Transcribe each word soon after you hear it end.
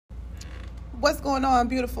What's going on,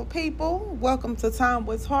 beautiful people? Welcome to Time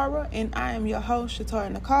with Tara, and I am your host,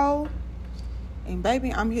 Shatara Nicole. And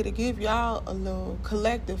baby, I'm here to give y'all a little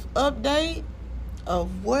collective update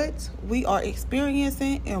of what we are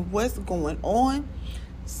experiencing and what's going on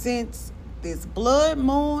since this blood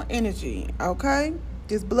moon energy, okay?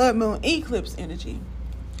 This blood moon eclipse energy.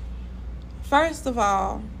 First of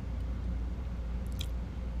all,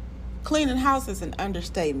 cleaning house is an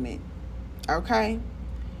understatement, okay?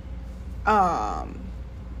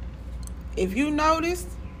 If you notice,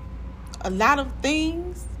 a lot of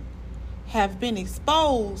things have been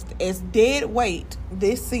exposed as dead weight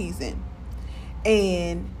this season.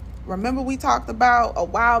 And remember we talked about a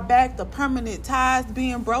while back the permanent ties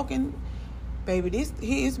being broken? Baby, this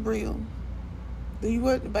here is real. Do you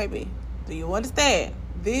understand?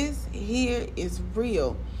 This here is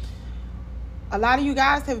real. A lot of you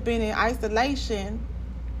guys have been in isolation,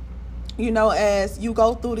 as you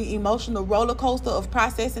go through the emotional roller coaster of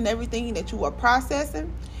processing everything that you are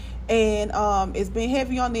processing. And it's been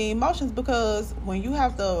heavy on the emotions because when you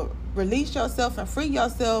have to release yourself and free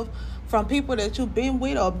yourself from people that you've been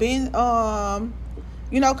with or been,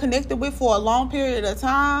 connected with for a long period of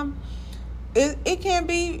time, it can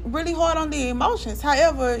be really hard on the emotions.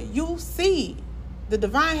 However, you see, the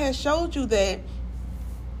divine has showed you that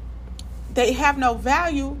they have no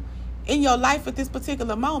value in your life at this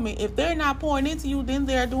particular moment. If they're not pouring into you, then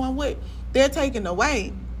they're doing what? They're taking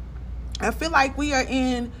away. I feel like we are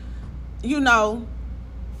in,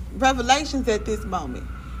 revelations at this moment.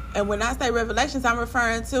 And when I say revelations, I'm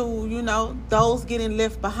referring to, those getting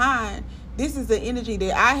left behind. This is the energy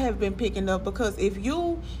that I have been picking up, because if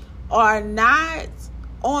you are not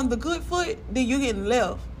on the good foot, then you're getting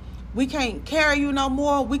left. We can't carry you no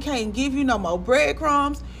more. We can't give you no more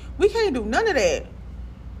breadcrumbs. We can't do none of that.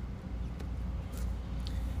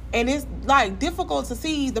 And it's like difficult to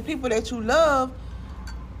see the people that you love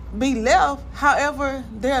be left. However,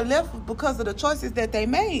 they're left because of the choices that they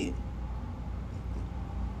made.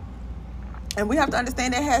 And we have to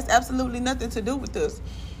understand that has absolutely nothing to do with us.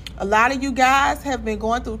 A lot of you guys have been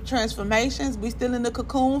going through transformations. We still in the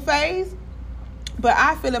cocoon phase. But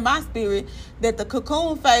I feel in my spirit that the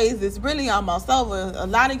cocoon phase is really almost over. A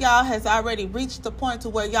lot of y'all has already reached the point to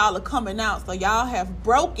where y'all are coming out. So y'all have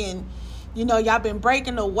broken, y'all been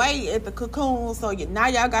breaking away at the cocoon. So now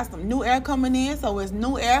y'all got some new air coming in. So it's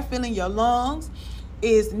new air filling your lungs.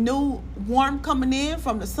 It's new warmth coming in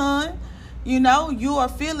from the sun. You are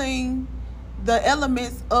feeling the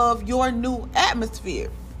elements of your new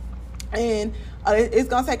atmosphere. And it's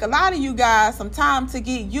going to take a lot of you guys some time to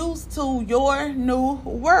get used to your new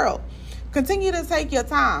world. Continue to take your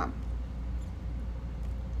time.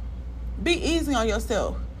 Be easy on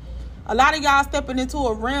yourself. A lot of y'all stepping into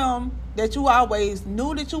a realm that you always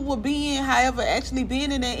knew that you would be in. However, actually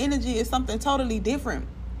being in that energy is something totally different.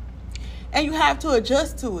 And you have to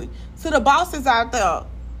adjust to it. To the bosses out there,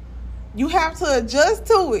 you have to adjust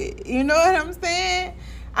to it. You know what I'm saying?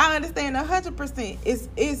 I understand 100%.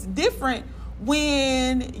 It's different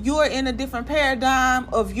when you're in a different paradigm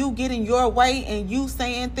of you getting your way and you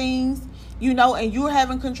saying things, and you're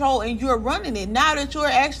having control and you're running it. Now that you're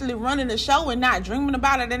actually running the show and not dreaming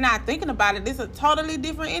about it and not thinking about it, it's a totally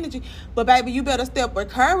different energy. But baby, you better step with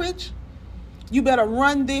courage. You better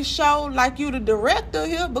run this show like you the director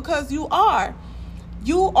here, because you are.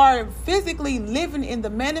 You are physically living in the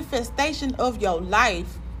manifestation of your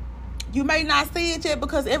life. You may not see it yet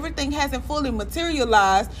because everything hasn't fully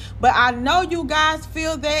materialized, but I know you guys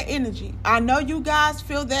feel that energy. I know you guys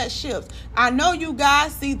feel that shift. I know you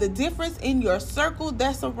guys see the difference in your circle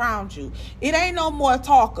that's around you. It ain't no more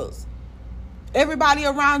talkers. Everybody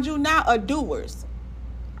around you now are doers.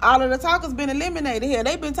 All of the talkers been eliminated here.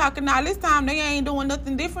 They've been talking all this time. They ain't doing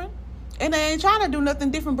nothing different. And they ain't trying to do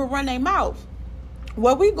nothing different but run their mouth.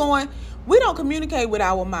 Where we going, we don't communicate with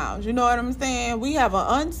our mouths. You know what I'm saying? We have an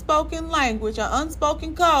unspoken language, an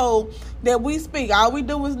unspoken code that we speak. All we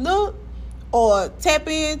do is look or tap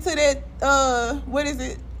into that,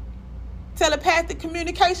 telepathic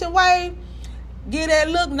communication wave. Get that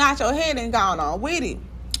look, nod your head, and gone on with it.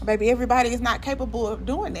 Baby, everybody is not capable of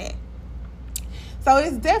doing that. So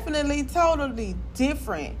it's definitely totally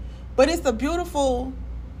different. But it's a beautiful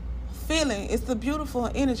feeling. It's a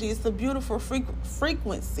beautiful energy. It's a beautiful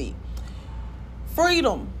frequency.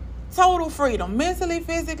 Freedom. Total freedom. Mentally,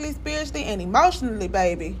 physically, spiritually, and emotionally,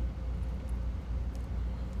 baby.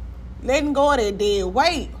 Letting go of that dead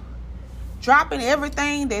weight. Dropping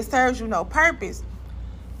everything that serves you no purpose.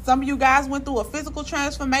 Some of you guys went through a physical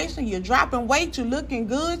transformation. You're dropping weight. You're looking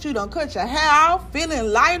good. You done cut your hair off.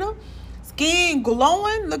 Feeling lighter. Skin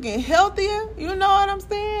glowing. Looking healthier. You know what I'm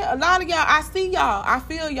saying? A lot of y'all, I see y'all. I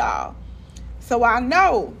feel y'all. So I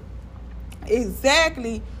know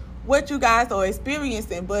exactly what you guys are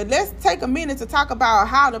experiencing. But let's take a minute to talk about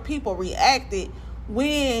how the people reacted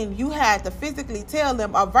when you had to physically tell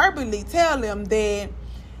them or verbally tell them that,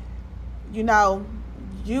 we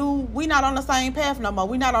not on the same path no more.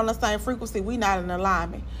 We not on the same frequency. We not in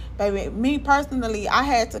alignment. Baby, me personally, I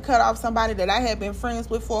had to cut off somebody that I had been friends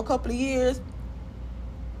with for a couple of years.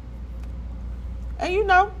 And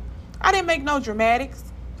I didn't make no dramatics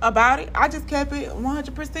about it. I just kept it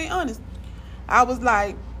 100% honest. I was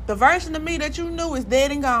like, the version of me that you knew is dead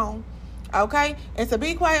and gone. Okay? And to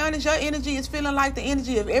be quite honest, your energy is feeling like the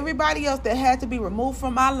energy of everybody else that had to be removed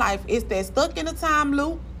from my life. It's that stuck in a time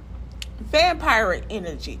loop, vampire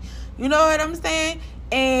energy. You know what I'm saying?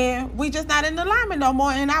 And we just not in alignment no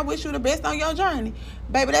more. And I wish you the best on your journey.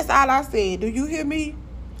 Baby, that's all I said. Do you hear me?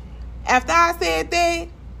 After I said that,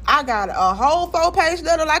 I got a whole 4-page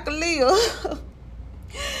letter like a Leah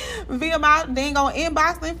via my dang on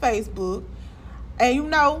inbox and Facebook.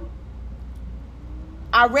 And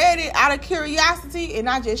I read it out of curiosity and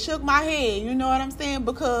I just shook my head, you know what I'm saying?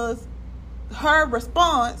 Because her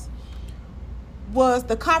response was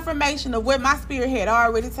the confirmation of what my spirit had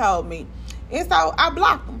already told me. And so I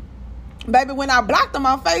blocked them. Baby, when I blocked them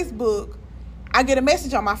on Facebook, I get a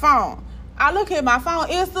message on my phone. I look at my phone,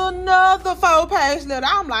 it's another 4-page letter.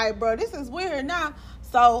 I'm like, bro, this is weird now.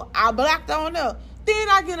 So I blocked on up. Then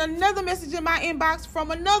I get another message in my inbox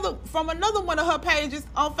from another one of her pages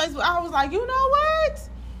on Facebook. I was like, you know what?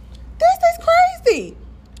 This is crazy.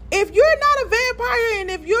 If you're not a vampire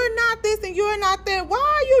and if you're not this and you're not that, why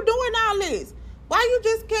are you doing all this? Why you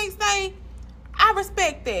just can't say, I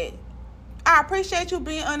respect that. I appreciate you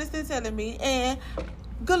being honest and telling me, and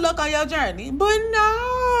good luck on your journey. But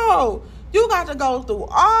no, you got to go through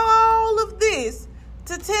all of this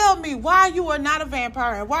to tell me why you are not a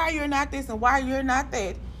vampire and why you're not this and why you're not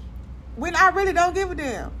that, when I really don't give a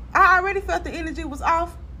damn. I already felt the energy was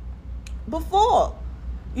off before,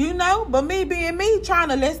 but me being me, trying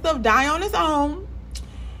to let stuff die on its own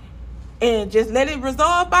and just let it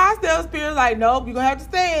resolve by itself. Spirit's like, nope, you're gonna have to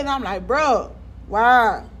stay. And I'm like, bro,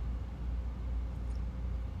 why?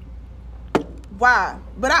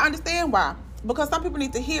 But I understand why, because some people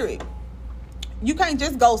need to hear it. You can't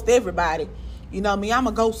just ghost everybody. You know me, I'm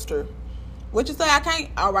a ghoster. What you say I can't?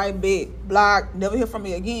 All right, big, block, never hear from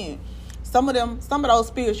me again. Some of those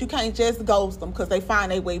spirits, you can't just ghost them because they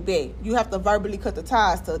find their way back. You have to verbally cut the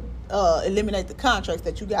ties to eliminate the contracts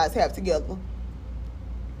that you guys have together.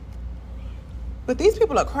 But these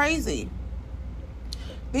people are crazy.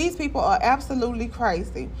 These people are absolutely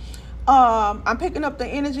crazy. I'm picking up the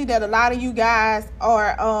energy that a lot of you guys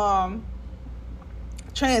are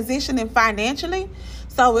transitioning financially.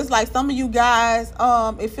 So it's like some of you guys,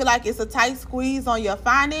 it feel like it's a tight squeeze on your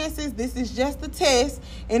finances. This is just a test.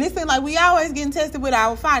 And it seems like we always getting tested with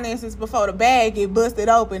our finances before the bag get busted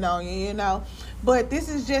open on you, But this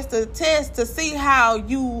is just a test to see how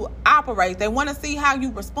you operate. They want to see how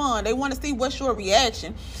you respond. They want to see what's your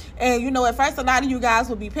reaction. And, at first a lot of you guys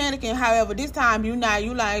will be panicking. However, this time you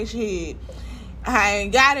like, shit, I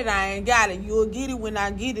ain't got it. You'll get it when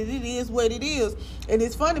I get it. It is what it is. And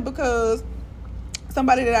it's funny because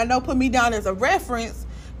somebody that I know put me down as a reference,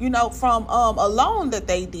 from a loan that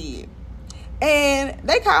they did. And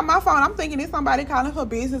they called my phone. I'm thinking it's somebody calling for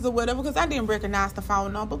business or whatever because I didn't recognize the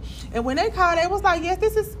phone number. And when they called, they was like, yes,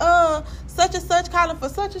 this is such and such calling for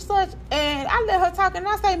such and such. And I let her talk and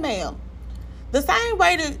I say, ma'am, the same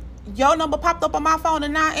way that your number popped up on my phone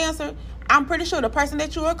and I answered, I'm pretty sure the person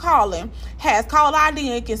that you are calling has call ID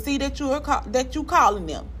and can see that you calling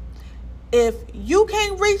them. If you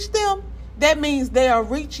can't reach them, that means they'll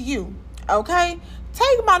reach you. Okay?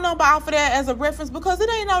 Take my number off of that as a reference because it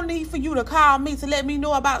ain't no need for you to call me to let me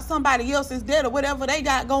know about somebody else's debt or whatever they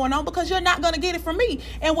got going on because you're not going to get it from me.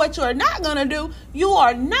 And what you're not going to do, you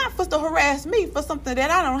are not supposed to harass me for something that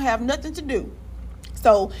I don't have nothing to do.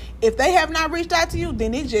 So if they have not reached out to you,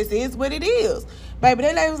 then it just is what it is. Baby,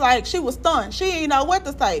 that lady was like, she was stunned. She didn't know what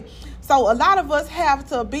to say. So a lot of us have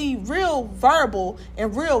to be real verbal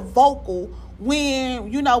and real vocal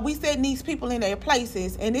when, we setting these people in their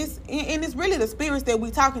places. And it's really the spirits that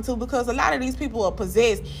we talking to because a lot of these people are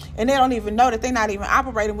possessed and they don't even know that they're not even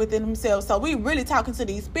operating within themselves. So we really talking to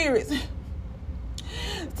these spirits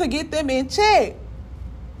to get them in check.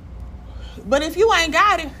 But if you ain't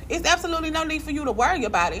got it, it's absolutely no need for you to worry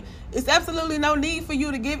about it. It's absolutely no need for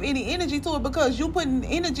you to give any energy to it because you putting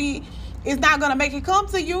energy is not going to make it come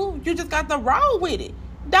to you. You just got to roll with it.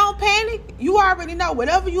 Don't panic. You already know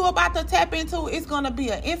whatever you're about to tap into, it's going to be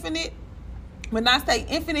an infinite. When I say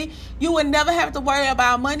infinite, you would never have to worry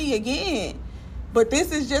about money again. But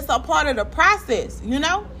this is just a part of the process,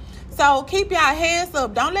 So So keep y'all hands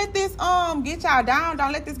up. Don't let this get y'all down.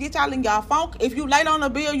 Don't let this get y'all in y'all funk. If you late on a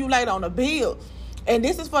bill, you late on a bill. And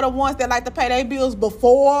this is for the ones that like to pay their bills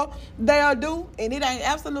before they are due. And it ain't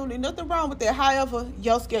absolutely nothing wrong with that. However,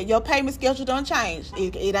 your payment schedule don't change.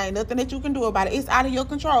 It ain't nothing that you can do about it. It's out of your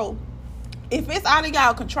control. If it's out of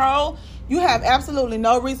y'all control, you have absolutely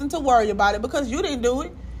no reason to worry about it because you didn't do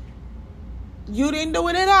it. You didn't do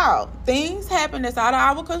it at all. Things happen that's out of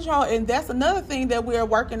our control. And that's another thing that we're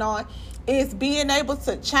working on is being able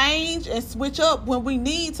to change and switch up when we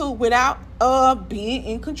need to without being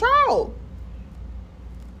in control.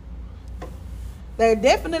 They're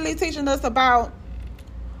definitely teaching us about,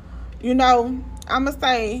 I'm going to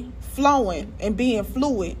say flowing and being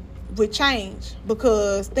fluid with change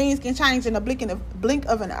because things can change in a blink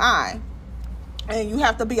of an eye. And you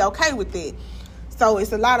have to be okay with it. So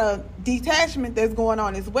it's a lot of detachment that's going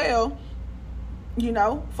on as well,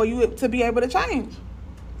 for you to be able to change.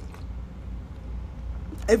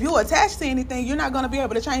 If you're attached to anything, you're not going to be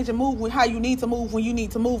able to change and move with how you need to move when you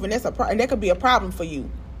need to move. And that could be a problem for you.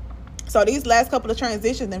 So these last couple of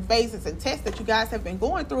transitions and phases and tests that you guys have been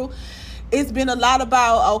going through, it's been a lot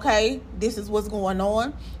about, okay, this is what's going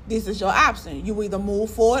on. This is your option. You either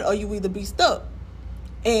move forward or you either be stuck.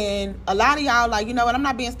 And a lot of y'all like, you know what, I'm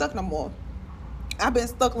not being stuck no more. I've been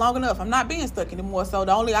stuck long enough. I'm not being stuck anymore. So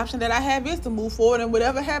the only option that I have is to move forward and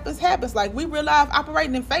whatever happens, happens. Like we realize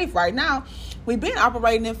operating in faith right now. We've been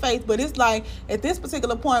operating in faith, but it's like at this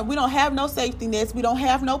particular point, we don't have no safety nets. We don't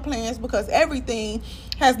have no plans because everything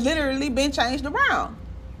has literally been changed around.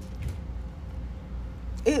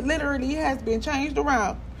 It literally has been changed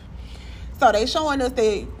around. So they're showing us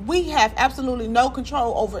that we have absolutely no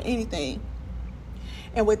control over anything.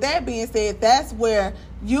 And with that being said, that's where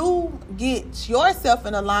you get yourself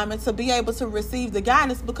in alignment to be able to receive the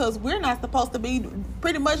guidance because we're not supposed to be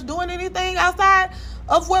pretty much doing anything outside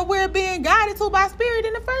of what we're being guided to by spirit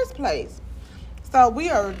in the first place. So we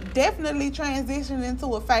are definitely transitioning into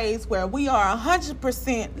a phase where we are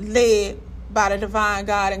 100% led by the divine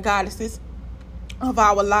God and goddesses of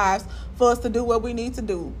our lives for us to do what we need to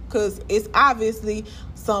do because it's obviously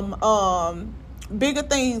some bigger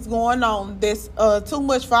things going on that's too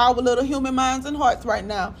much for our little human minds and hearts right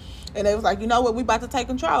now. And they was like, you know what, we about to take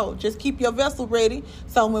control. Just keep your vessel ready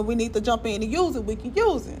so when we need to jump in and use it, we can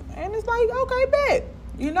use it. And it's like, okay, bet,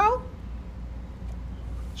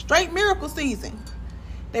 straight miracle season.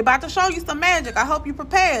 They about to show you some magic. I hope you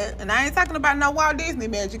prepared. And I ain't talking about no Walt Disney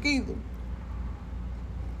magic either.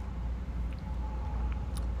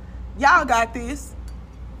 Y'all got this.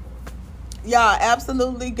 Y'all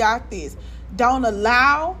absolutely got this. Don't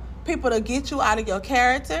allow people to get you out of your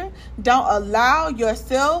character. Don't allow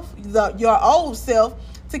yourself, your old self,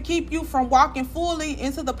 to keep you from walking fully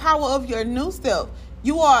into the power of your new self.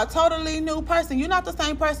 You are a totally new person. You're not the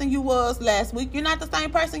same person you was last week. You're not the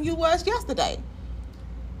same person you was yesterday.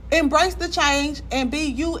 Embrace the change and be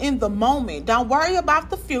you in the moment. Don't worry about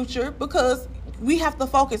the future because we have to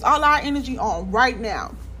focus all our energy on right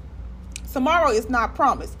now. Tomorrow is not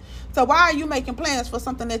promised. So why are you making plans for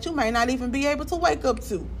something that you may not even be able to wake up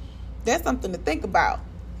to? That's something to think about.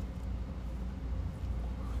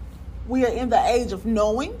 We are in the age of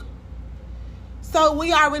knowing. So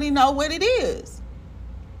we already know what it is.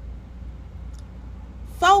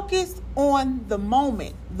 Focus on the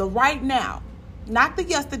moment, the right now. Not the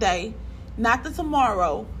yesterday, not the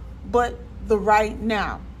tomorrow, but the right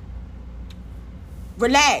now.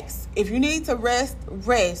 Relax. If you need to rest,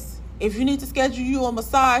 rest. If you need to schedule you a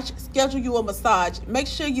massage, schedule you a massage. Make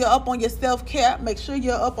sure you're up on your self-care. Make sure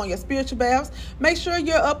you're up on your spiritual baths. Make sure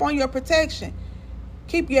you're up on your protection.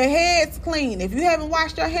 Keep your heads clean. If you haven't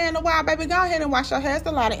washed your hair in a while, baby, go ahead and wash your hair. It's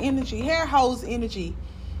a lot of energy. Hair holds energy.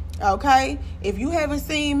 Okay? If you haven't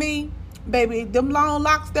seen me, baby, them long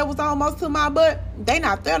locks that was almost to my butt, they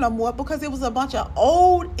not there no more because it was a bunch of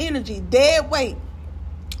old energy, dead weight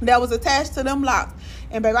that was attached to them locks.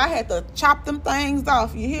 And baby, I had to chop them things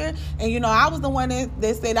off, you hear? And I was the one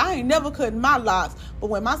that said I ain't never cutting my locks. But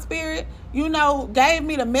when my spirit, gave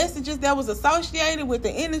me the messages that was associated with the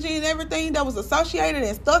energy and everything that was associated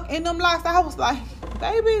and stuck in them locks, I was like,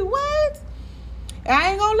 baby, what? And I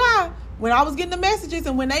ain't gonna lie. When I was getting the messages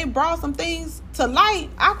and when they brought some things to light,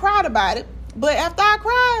 I cried about it. But after I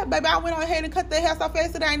cried, baby, I went on ahead and cut their hair so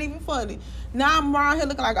fast it ain't even funny. Now I'm around here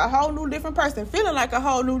looking like a whole new different person, feeling like a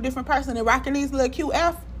whole new different person and rocking these little cute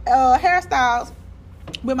hairstyles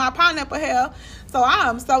with my pineapple hair. So I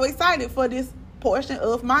am so excited for this portion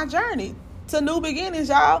of my journey to new beginnings,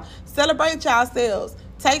 y'all. Celebrate yourselves.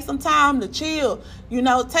 Take some time to chill.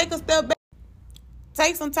 Take a step back.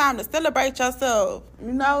 Take some time to celebrate yourself.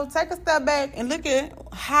 You know, take a step back and look at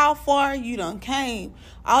how far you done came.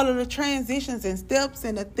 All of the transitions and steps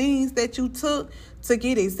and the things that you took to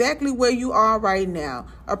get exactly where you are right now.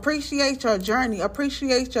 Appreciate your journey.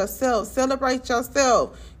 Appreciate yourself. Celebrate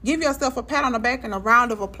yourself. Give yourself a pat on the back and a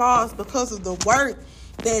round of applause because of the work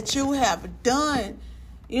that you have done.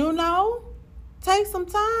 You know, take some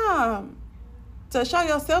time to show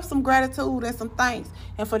yourself some gratitude and some thanks.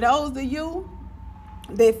 And for those of you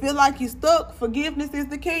that feel like you're stuck, forgiveness is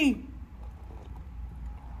the key.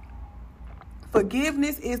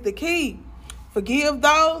 Forgiveness is the key. Forgive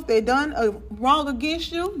those that done wrong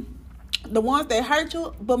against you, the ones that hurt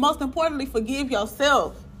you, but most importantly, forgive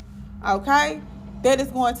yourself. Okay? That is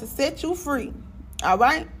going to set you free. All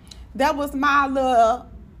right? That was my little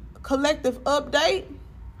collective update.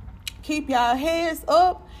 Keep y'all heads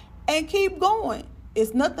up and keep going.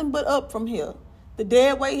 It's nothing but up from here. The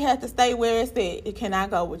dead weight has to stay where it's at. It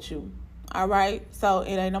cannot go with you. All right? So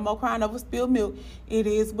it ain't no more crying over spilled milk. It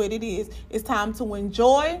is what it is. It's time to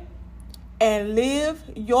enjoy and live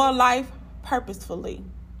your life purposefully.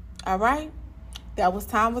 All right? That was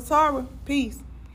Time with Tara. Peace.